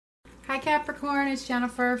Hi Capricorn, it's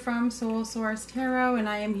Jennifer from Soul Source Tarot, and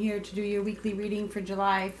I am here to do your weekly reading for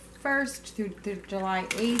July 1st through July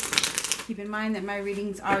 8th. Keep in mind that my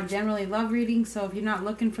readings are generally love readings, so if you're not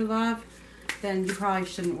looking for love, then you probably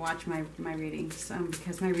shouldn't watch my readings,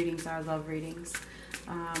 because my readings are love readings.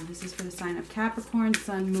 This is for the sign of Capricorn,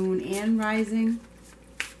 Sun, Moon, and Rising,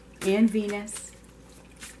 and Venus.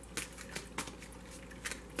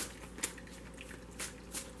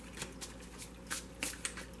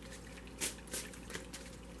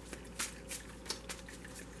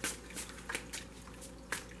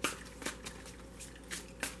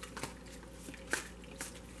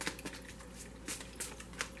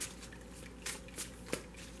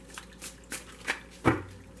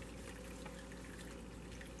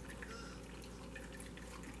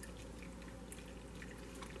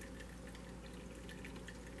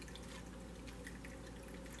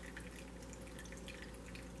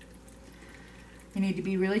 You need to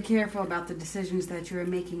be really careful about the decisions that you're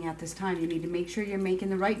making at this time. You need to make sure you're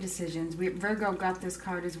making the right decisions. Virgo got this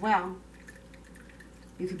card as well.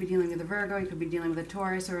 You could be dealing with a Virgo, you could be dealing with a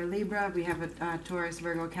Taurus or a Libra. We have a Taurus,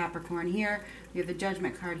 Virgo, Capricorn here. We have the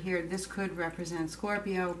Judgment card here. This could represent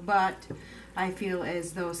Scorpio, but I feel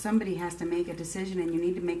as though somebody has to make a decision, and you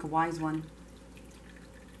need to make a wise one.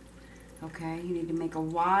 Okay, you need to make a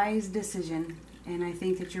wise decision. And I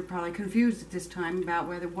think that you're probably confused at this time about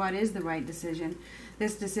what is the right decision.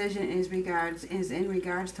 This decision is in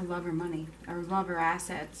regards to love or money, or love or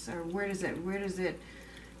assets, or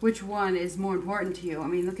which one is more important to you? I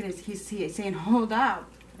mean, look at he's saying, hold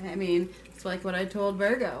up. I mean, it's like what I told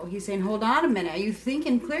Virgo. He's saying, hold on a minute. Are you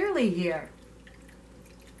thinking clearly here?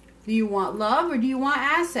 Do you want love or do you want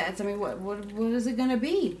assets? I mean, what is it going to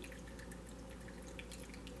be?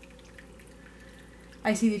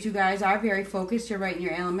 I see that you guys are very focused. You're right in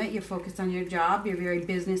your element. You're focused on your job. You're very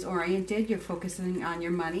business oriented. You're focusing on your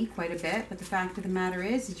money quite a bit. But the fact of the matter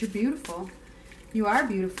is that you're beautiful. You are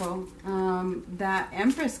beautiful. That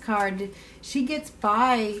Empress card, she gets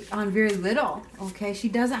by on very little. Okay, she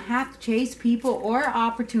doesn't have to chase people or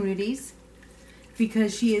opportunities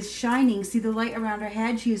because she is shining. See the light around her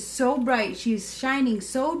head? She is so bright. She is shining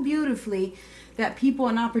so beautifully that people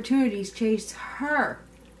and opportunities chase her.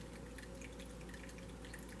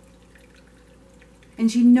 And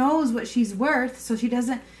she knows what she's worth, so she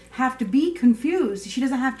doesn't have to be confused. She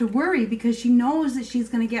doesn't have to worry because she knows that she's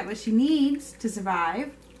going to get what she needs to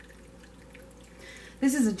survive.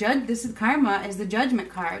 This is Karma is the Judgment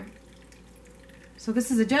card. So this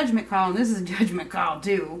is a judgment call, and this is a judgment call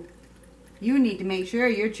too. You need to make sure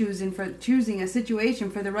you're choosing a situation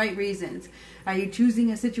for the right reasons. Are you choosing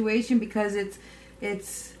a situation because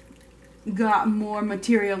it's got more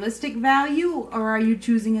materialistic value, or are you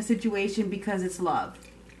choosing a situation because it's love?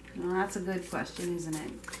 Well, that's a good question, isn't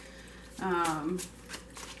it?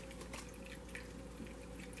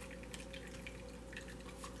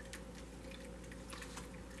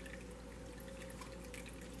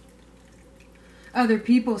 Other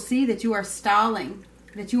people see that you are stalling,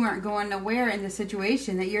 that you aren't going nowhere in the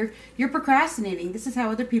situation, that you're procrastinating. This is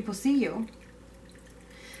how other people see you.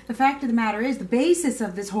 The fact of the matter is, the basis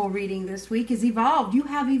of this whole reading this week is evolved. You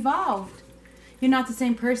have evolved. You're not the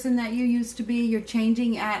same person that you used to be. You're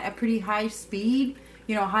changing at a pretty high speed,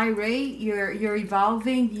 high rate. You're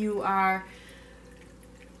evolving.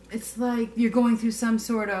 It's like you're going through some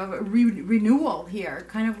sort of renewal here,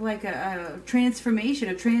 kind of like a transformation,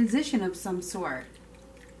 a transition of some sort.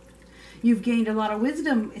 You've gained a lot of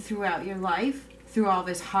wisdom throughout your life, through all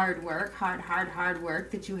this hard work, hard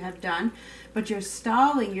work that you have done, but you're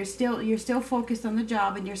stalling. You're still focused on the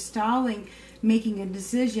job, and you're stalling, making a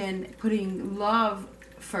decision, putting love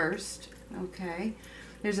first. Okay,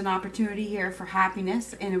 there's an opportunity here for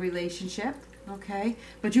happiness in a relationship. Okay,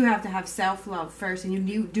 but you have to have self-love first, and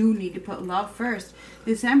you do need to put love first.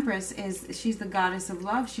 This Empress she's the goddess of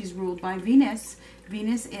love. She's ruled by Venus.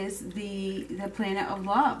 Venus is the planet of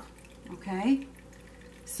love. Okay.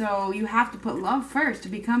 So you have to put love first to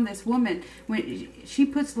become this woman. When she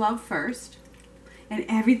puts love first, and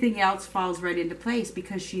everything else falls right into place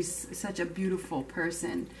because she's such a beautiful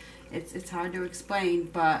person. It's hard to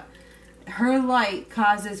explain, but her light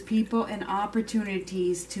causes people and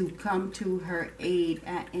opportunities to come to her aid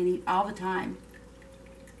all the time.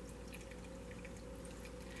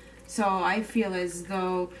 So I feel as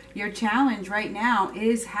though your challenge right now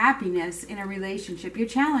is happiness in a relationship. Your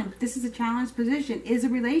challenge, this is a challenge position, is a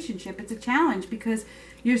relationship. It's a challenge because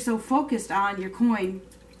you're so focused on your coin.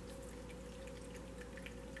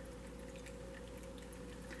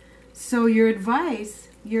 So your advice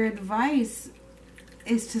is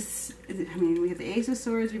to, we have the Ace of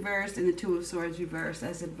Swords reversed and the Two of Swords reversed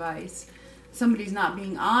as advice. Somebody's not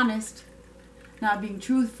being honest, not being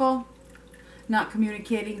truthful, not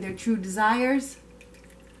communicating their true desires.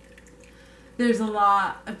 There's a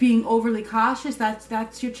lot of being overly cautious.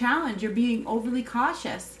 That's your challenge. You're being overly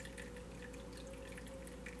cautious.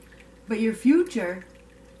 But your future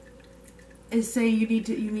is saying you need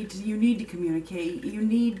to communicate. You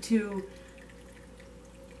need to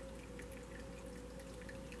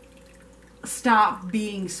stop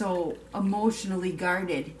being so emotionally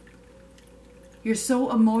guarded. You're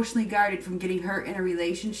so emotionally guarded from getting hurt in a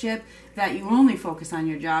relationship that you only focus on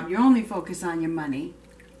your job. You only focus on your money.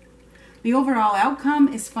 The overall outcome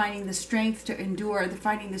is finding the strength to endure,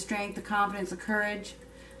 finding the strength, the confidence, the courage,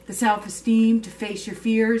 the self-esteem to face your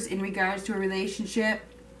fears in regards to a relationship.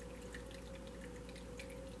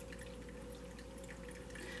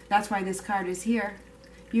 That's why this card is here.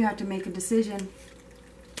 You have to make a decision.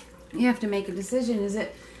 You have to make a decision. Is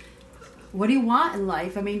it, what do you want in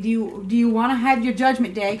life? I mean, do you want to have your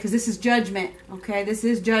judgment day? Because this is judgment, okay? This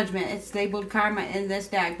is judgment. It's labeled karma in this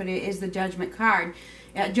deck, but it is the judgment card.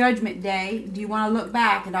 At judgment day, do you want to look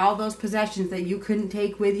back at all those possessions that you couldn't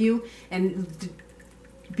take with you and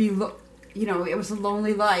be, you know, it was a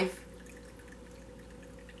lonely life.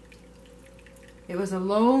 It was a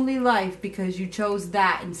lonely life because you chose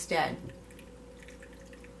that instead.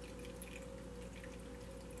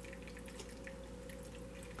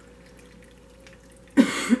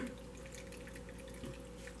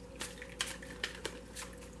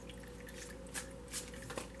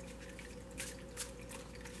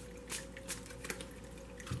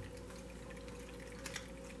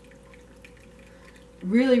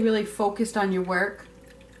 Really, really focused on your work.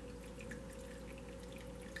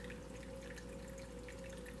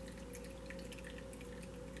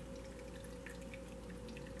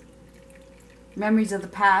 Memories of the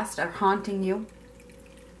past are haunting you.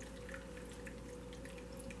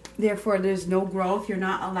 Therefore, there's no growth. You're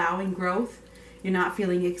not allowing growth. You're not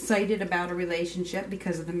feeling excited about a relationship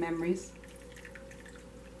because of the memories.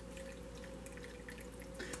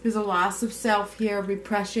 There's a loss of self here,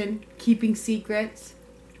 repression, keeping secrets.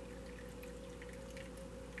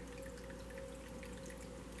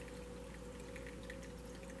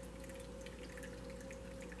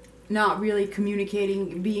 Not really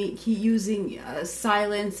communicating, using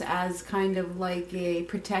silence as kind of like a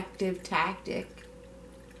protective tactic.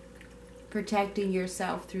 Protecting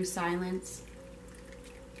yourself through silence.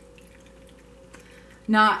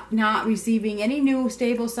 Not receiving any new,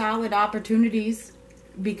 stable, solid opportunities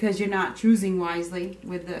because you're not choosing wisely.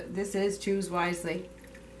 This is choose wisely.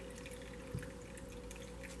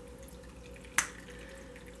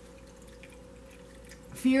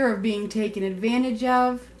 Fear of being taken advantage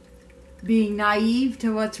of. Being naive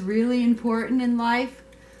to what's really important in life.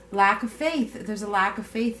 Lack of faith. There's a lack of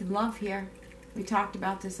faith and love here. We talked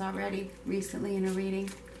about this already recently in a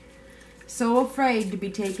reading. So afraid to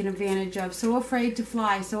be taken advantage of. So afraid to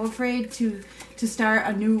fly. So afraid to start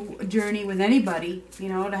a new journey with anybody. You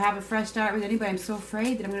know, to have a fresh start with anybody. I'm so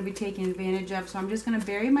afraid that I'm going to be taken advantage of. So I'm just going to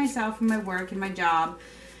bury myself in my work and my job.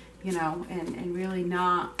 You know, and really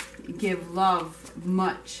not give love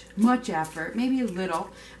much effort. Maybe a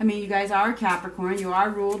little. I mean, you guys are Capricorn. You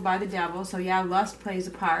are ruled by the devil. So yeah, lust plays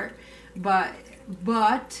a part. But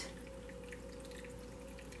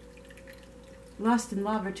lust and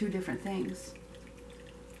love are two different things.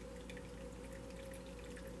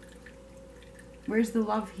 Where's the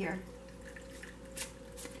love here?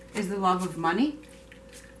 Is the love of money?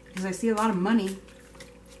 Because I see a lot of money.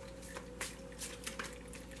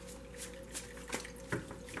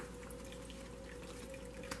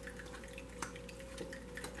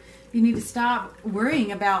 You need to stop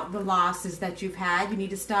worrying about the losses that you've had. You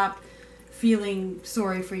need to stop feeling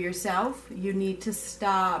sorry for yourself. You need to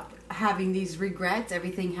stop having these regrets.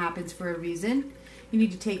 Everything happens for a reason. You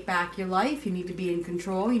need to take back your life. You need to be in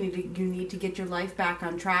control. You need to get your life back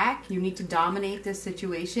on track. You need to dominate this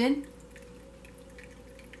situation.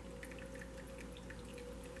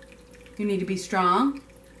 You need to be strong.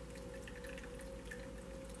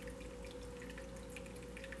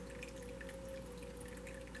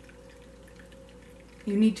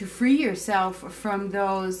 You need to free yourself from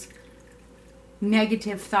those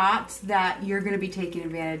negative thoughts that you're going to be taken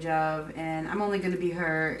advantage of, and I'm only going to be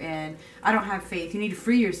hurt, and I don't have faith. You need to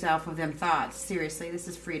free yourself of them thoughts. Seriously, this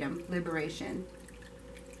is freedom, liberation.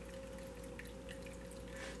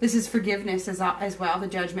 This is forgiveness as well. The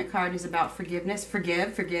Judgment card is about forgiveness.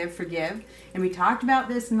 Forgive, forgive, forgive. And we talked about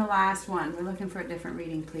this in the last one. We're looking for a different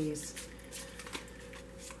reading, please.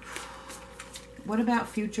 What about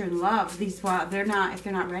future and love? If they're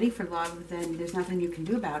not ready for love, then there's nothing you can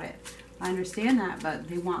do about it. I understand that, but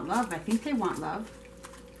they want love. I think they want love.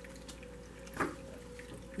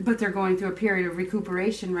 But they're going through a period of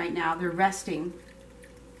recuperation right now. They're resting.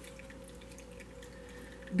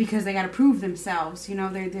 Because they got to prove themselves. You know,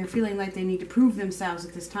 they're feeling like they need to prove themselves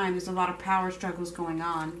at this time. There's a lot of power struggles going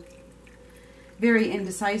on. Very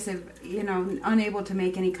indecisive, you know, unable to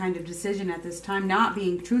make any kind of decision at this time. Not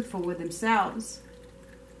being truthful with themselves.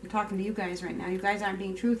 I'm talking to you guys right now. You guys aren't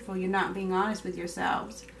being truthful. You're not being honest with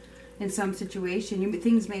yourselves. In some situation,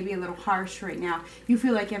 things may be a little harsh right now. You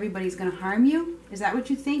feel like everybody's going to harm you? Is that what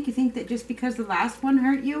you think? You think that just because the last one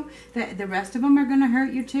hurt you, that the rest of them are going to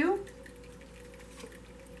hurt you too?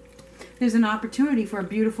 There's an opportunity for a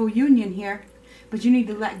beautiful union here, but you need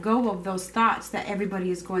to let go of those thoughts that everybody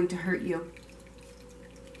is going to hurt you.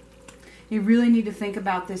 You really need to think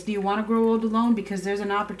about this. Do you want to grow old alone? Because there's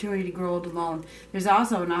an opportunity to grow old alone. There's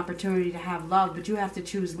also an opportunity to have love, but you have to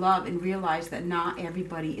choose love and realize that not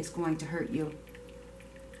everybody is going to hurt you.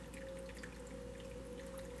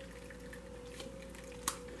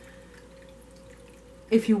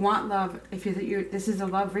 If you want love, this is a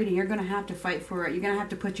love reading, you're going to have to fight for it. You're going to have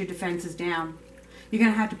to put your defenses down. You're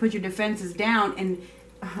going to have to put your defenses down and...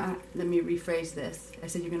 let me rephrase this. I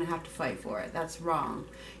said you're going to have to fight for it. That's wrong.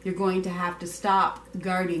 You're going to have to stop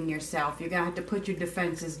guarding yourself. You're going to have to put your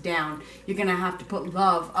defenses down. You're going to have to put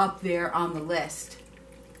love up there on the list.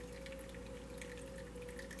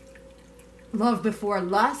 Love before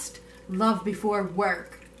lust. Love before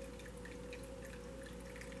work.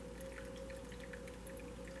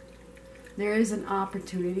 There is an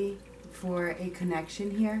opportunity for a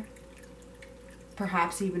connection here.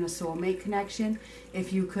 Perhaps even a soulmate connection,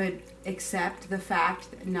 if you could accept the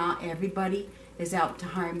fact that not everybody is out to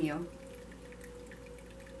harm you.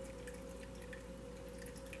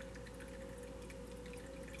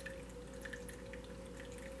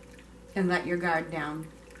 And let your guard down.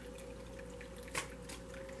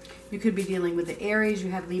 You could be dealing with the Aries.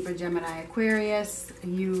 You have Libra, Gemini, Aquarius.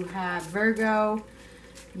 You have Virgo.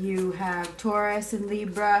 You have Taurus and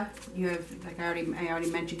Libra. You have, like I already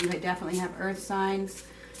mentioned, you definitely have Earth signs.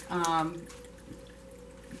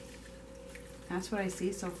 That's what I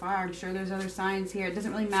see so far. I'm sure there's other signs here. It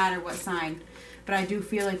doesn't really matter what sign, but I do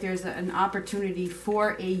feel like there's an opportunity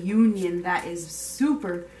for a union that is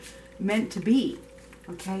super meant to be.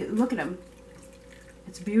 Okay, look at them.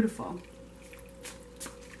 It's beautiful.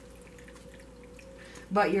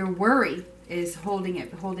 But your worry is holding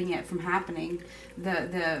it from happening.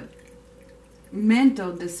 The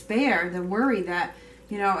mental despair, the worry that,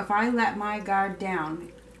 you know, if I let my guard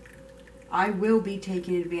down, I will be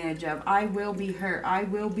taken advantage of. I will be hurt. I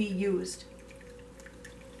will be used.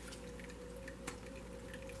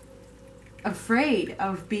 Afraid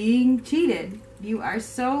of being cheated. You are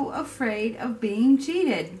so afraid of being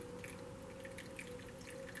cheated.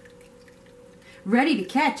 Ready to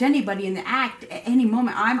catch anybody in the act at any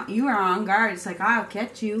moment. You are on guard. It's like, I'll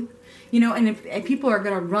catch you. You know, and if people are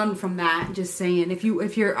going to run from that, just saying, if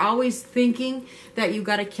you're always thinking that you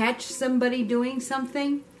got to catch somebody doing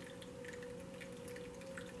something,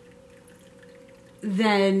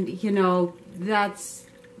 then, you know, that's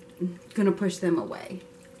going to push them away.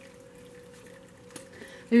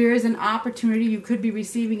 There is an opportunity. You could be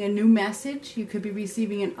receiving a new message. You could be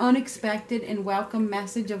receiving an unexpected and welcome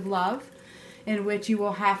message of love, in which you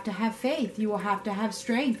will have to have faith. You will have to have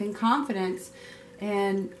strength and confidence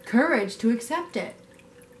and courage to accept it.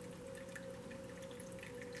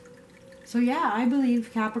 So yeah, I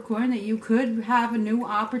believe, Capricorn, that you could have a new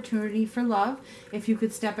opportunity for love if you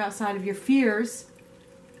could step outside of your fears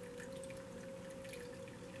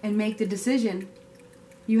and make the decision.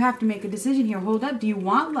 You have to make a decision here. Hold up. Do you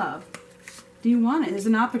want love? Do you want it? There's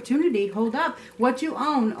an opportunity. Hold up. What you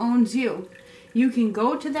own owns you. You can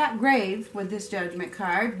go to that grave with this Judgment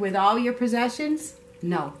card with all your possessions.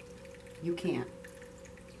 No, you can't.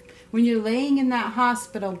 When you're laying in that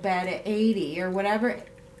hospital bed at 80 or whatever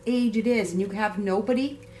age it is and you have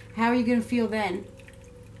nobody, how are you going to feel then?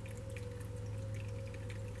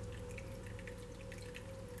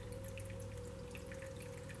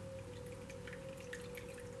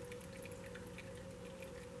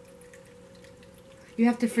 You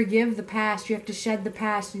have to forgive the past. You have to shed the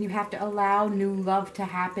past, and you have to allow new love to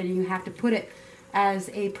happen. And you have to put it as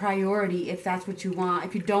a priority if that's what you want.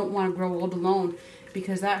 If you don't want to grow old alone,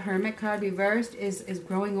 because that Hermit card reversed is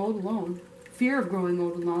growing old alone. Fear of growing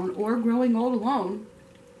old alone or growing old alone.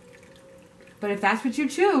 But if that's what you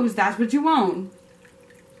choose, that's what you own.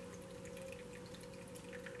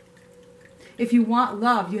 If you want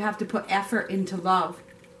love, you have to put effort into love.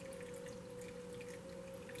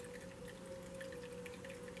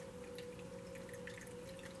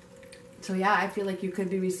 So yeah, I feel like you could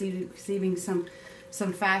be receiving some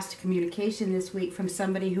some fast communication this week from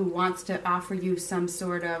somebody who wants to offer you some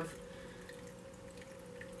sort of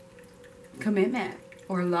commitment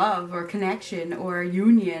or love or connection or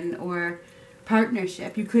union or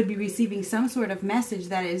partnership. You could be receiving some sort of message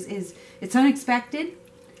that is it's unexpected.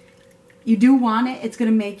 You do want it. It's going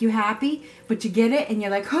to make you happy, but you get it and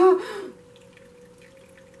you're like, oh,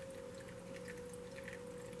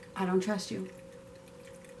 I don't trust you.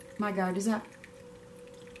 My guard is up.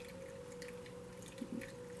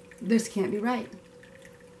 This can't be right.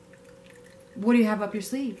 What do you have up your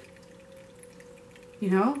sleeve?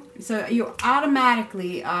 You know? So you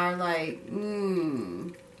automatically are like,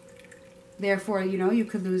 Therefore, you know, you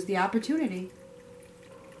could lose the opportunity.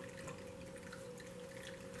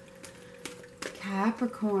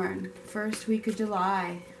 Capricorn, first week of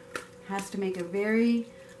July, has to make a very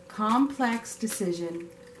complex decision.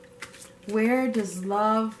 Where does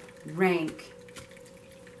love rank?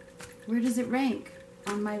 Where does it rank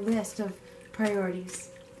on my list of priorities?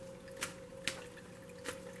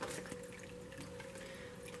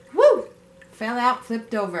 Woo! Fell out,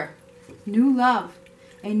 flipped over. New love.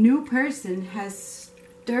 A new person has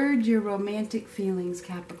stirred your romantic feelings,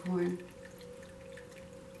 Capricorn.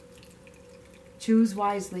 Choose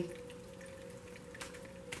wisely.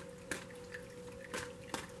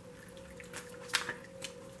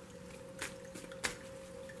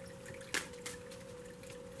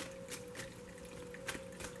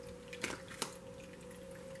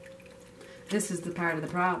 This is the part of the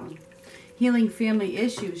problem. Healing family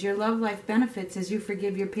issues. Your love life benefits as you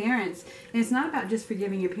forgive your parents. And it's not about just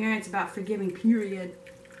forgiving your parents, it's about forgiving, period.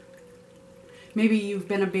 Maybe you've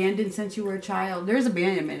been abandoned since you were a child. There's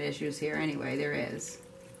abandonment issues here anyway. There is.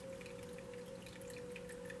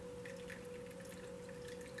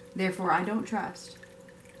 Therefore, I don't trust.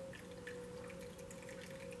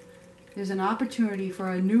 There's an opportunity for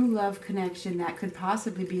a new love connection that could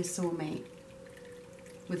possibly be a soulmate.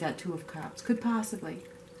 With that Two of Cups. Could possibly.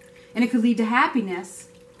 And it could lead to happiness.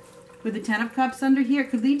 With the Ten of Cups under here, it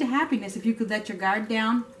could lead to happiness if you could let your guard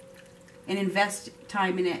down and invest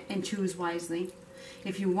time in it and choose wisely.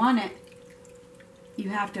 If you want it,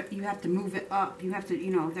 you have to move it up. You have to,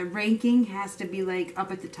 you know, the ranking has to be like up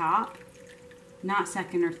at the top, not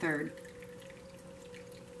second or third.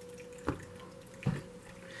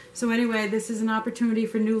 So anyway, this is an opportunity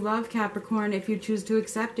for new love, Capricorn. If you choose to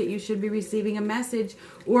accept it, you should be receiving a message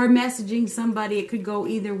or messaging somebody. It could go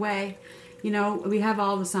either way. You know, we have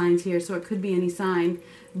all the signs here, so it could be any sign.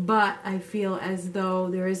 But I feel as though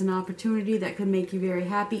there is an opportunity that could make you very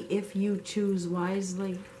happy if you choose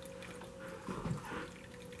wisely.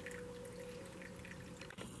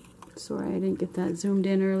 Sorry, I didn't get that zoomed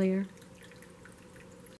in earlier.